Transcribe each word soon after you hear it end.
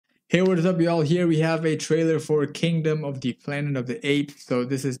Hey, what is up, y'all? Here we have a trailer for Kingdom of the Planet of the Apes. So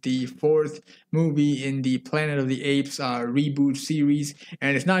this is the fourth movie in the Planet of the Apes reboot series,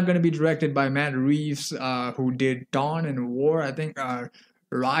 and it's not going to be directed by Matt Reeves, who did Dawn and War. I think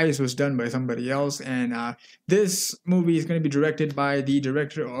Rise was done by somebody else, and this movie is going to be directed by the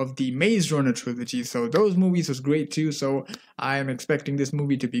director of the Maze Runner trilogy. So those movies was great too. So I am expecting this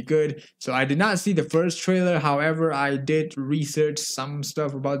movie to be good. So I did not see the first trailer. However, I did research some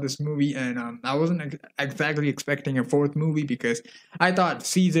stuff about this movie, and I wasn't exactly expecting a fourth movie because I thought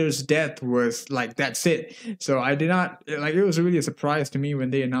Caesar's death was like that's it. So I did not like. It was really a surprise to me when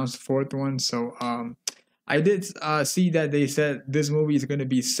they announced the fourth one. So I did see that they said this movie is going to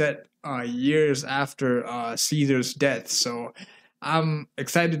be set years after Caesar's death. So I'm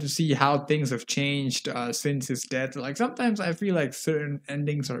excited to see how things have changed since his death. Like sometimes I feel like certain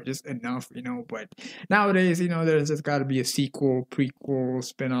endings are just enough, but nowadays, there's just got to be a sequel, prequel,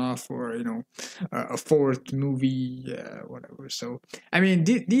 spin-off, or, a fourth movie, whatever. So, I mean,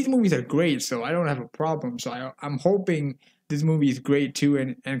 these movies are great, so I don't have a problem. So I'm hoping this movie is great too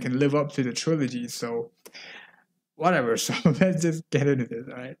and can live up to the trilogy. So, whatever. So let's just get into this,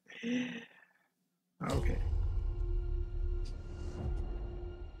 all right? Okay.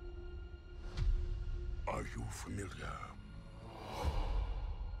 Are you familiar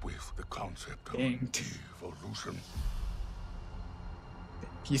with the concept of Dang. evolution?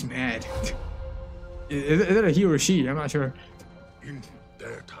 He's mad. Is it a he or she? I'm not sure. In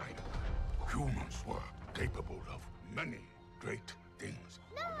their time, humans were capable of many great things.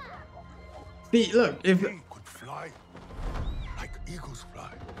 See, look, They could fly like eagles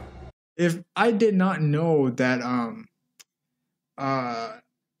fly. if I did not know that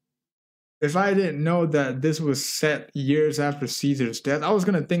if I didn't know that this was set years after Caesar's death, I was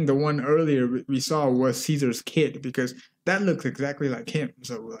gonna think the one earlier we saw was Caesar's kid because that looks exactly like him.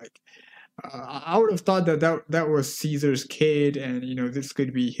 So like, I would have thought that was Caesar's kid, and this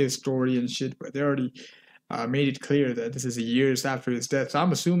could be his story and shit. But they already made it clear that this is years after his death. So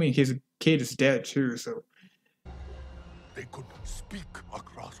I'm assuming his kid is dead too. So They could speak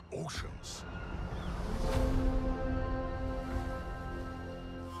across oceans.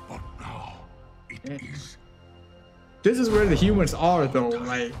 But now it is. this is where the humans are, though.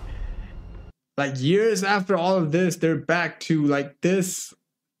 Like years after all of this, they're back to like this.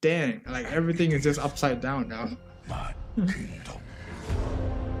 Dang, like everything is just upside down now. My kingdom.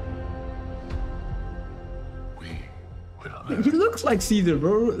 We will He looks like Caesar,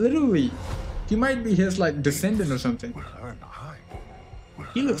 bro. Literally, he might be his like descendant or something. learn high.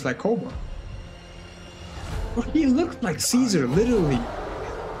 He looks like Cobra. Bro, he looks like Caesar, literally.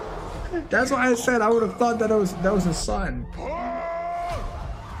 That's why I said I would have thought that was his son.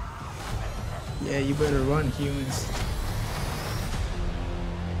 Yeah, you better run, humans.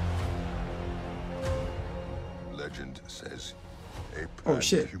 Legend says ape Oh, and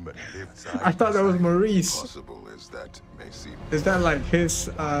shit. human live side I thought that was by side. Maurice. Possible as that may seem. Is that like his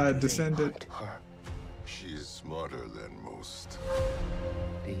descendant? Her. She is smarter than most.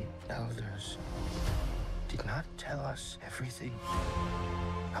 The elders did not tell us everything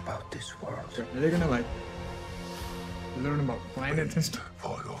about this world. Are they gonna like learn about planets and stuff?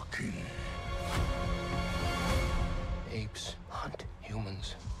 For your king. Apes hunt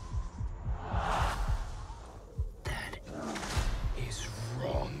humans. That is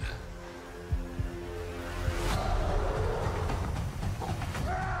wrong.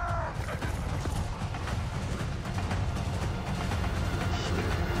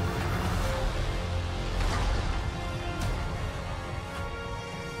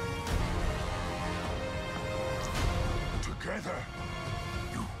 Together,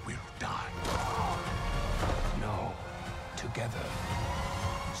 you will die. No, together,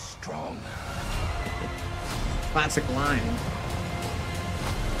 strong. Classic line.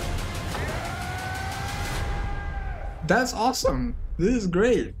 That's awesome. This is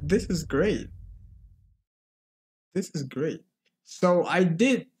great. This is great. This is great. So I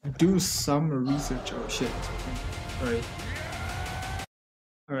did do some research. Oh shit. Alright.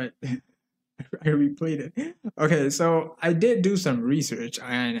 Alright. I replayed it. Okay, so I did do some research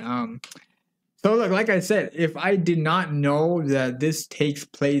and so like I said, if I did not know that this takes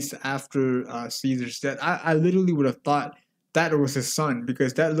place after Caesar's death, I literally would have thought that was his son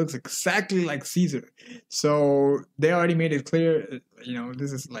because that looks exactly like Caesar. So they already made it clear,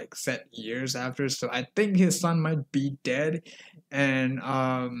 this is like set years after. So I think his son might be dead, and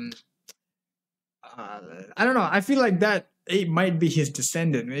I don't know. I feel like that ape might be his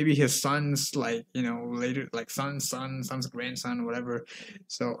descendant. Maybe his son's like, later, like son's grandson, whatever.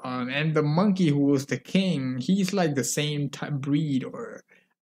 So and the monkey who was the king, he's like the same type breed, or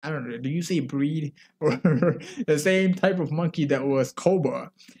I don't know, do you say breed or the same type of monkey that was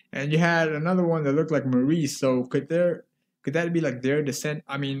Koba, and you had another one that looked like Maurice. So could that be like their descent?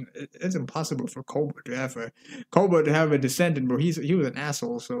 I mean, it's impossible for Koba to have a descendant, but he was an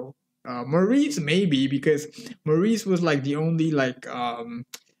asshole. So Maurice maybe, because Maurice was like the only like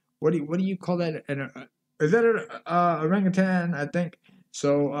what do you call that? Is that an orangutan? I think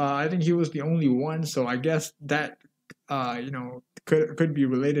so. I think he was the only one. So I guess that could be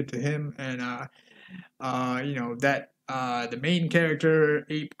related to him, and that the main character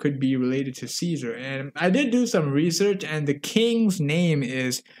ape could be related to Caesar. And I did do some research, and the king's name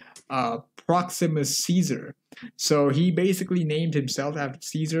is Proximus Caesar. So he basically named himself after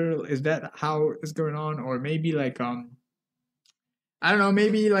Caesar. Is that how it's going on, or maybe like I don't know,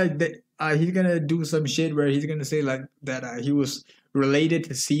 maybe like he's gonna do some shit where he's gonna say like that he was related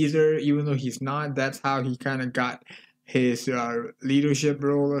to Caesar, even though he's not. That's how he kind of got his leadership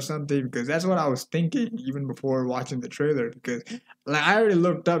role or something. Because that's what I was thinking even before watching the trailer. Because like I already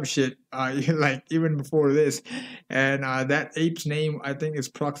looked up shit like even before this, and that ape's name I think is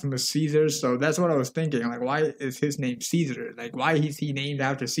Proximus Caesar. So that's what I was thinking. Like, why is his name Caesar? Like, why is he named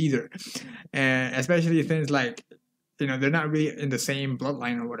after Caesar? And especially since like they're not really in the same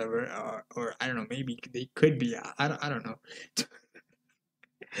bloodline or whatever, or I don't know, maybe they could be. I don't know.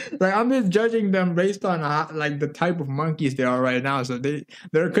 Like, I'm just judging them based on like the type of monkeys they are right now. So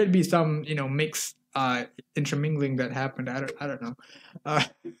there could be some mixed intermingling that happened. I don't know. Uh,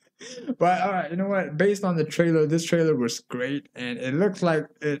 but all right, you know what? Based on the trailer, this trailer was great, and it looks like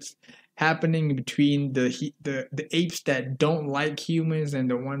it's happening between the apes that don't like humans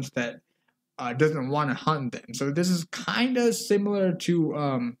and the ones that doesn't want to hunt them. So this is kind of similar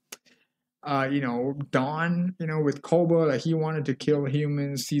to Dawn, with Koba. Like, he wanted to kill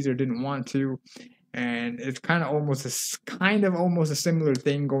humans, Caesar didn't want to, and it's kind of almost a similar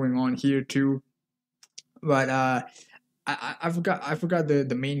thing going on here too. But I forgot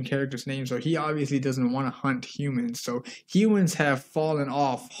the main character's name. So he obviously doesn't want to hunt humans. So humans have fallen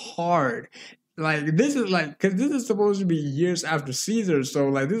off hard. Like, this is like, because this is supposed to be years after Caesar, so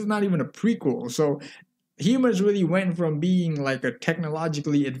like this is not even a prequel. So humans really went from being like a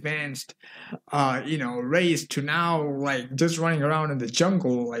technologically advanced race to now like just running around in the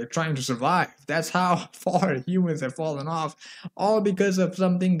jungle like trying to survive. That's how far humans have fallen off, all because of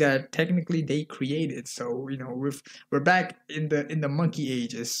something that technically they created. So we're back in the monkey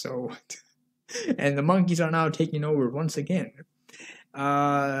ages. So and the monkeys are now taking over once again.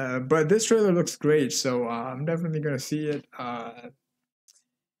 But this trailer looks great, so I'm definitely gonna see it.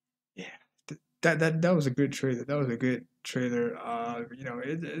 Yeah, that was a good trailer. That was a good trailer.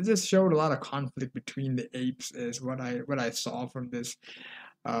 It just showed a lot of conflict between the apes, is what I saw from this.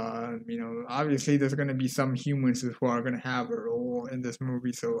 Obviously there's gonna be some humans who are gonna have a role in this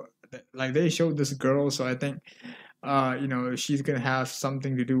movie. So like they showed this girl, so I think she's gonna have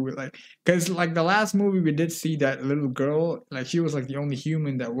something to do with like, because like the last movie we did see that little girl, like she was like the only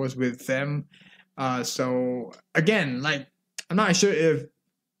human that was with them. So again, like I'm not sure if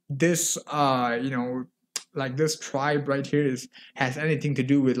this like this tribe right here has anything to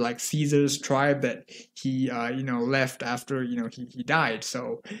do with like Caesar's tribe that he left after he died.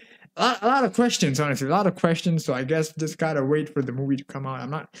 So a lot of questions, honestly, a lot of questions. So I guess just gotta wait for the movie to come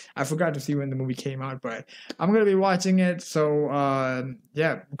out. I forgot to see when the movie came out, but I'm gonna be watching it. So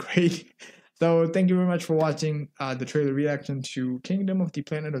yeah, great. So thank you very much for watching the trailer reaction to Kingdom of the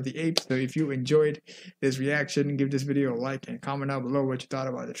Planet of the Apes. So if you enjoyed this reaction, give this video a like and comment down below what you thought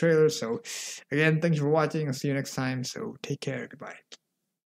about the trailer. So again, thanks for watching. I'll see you next time. So take care. Goodbye.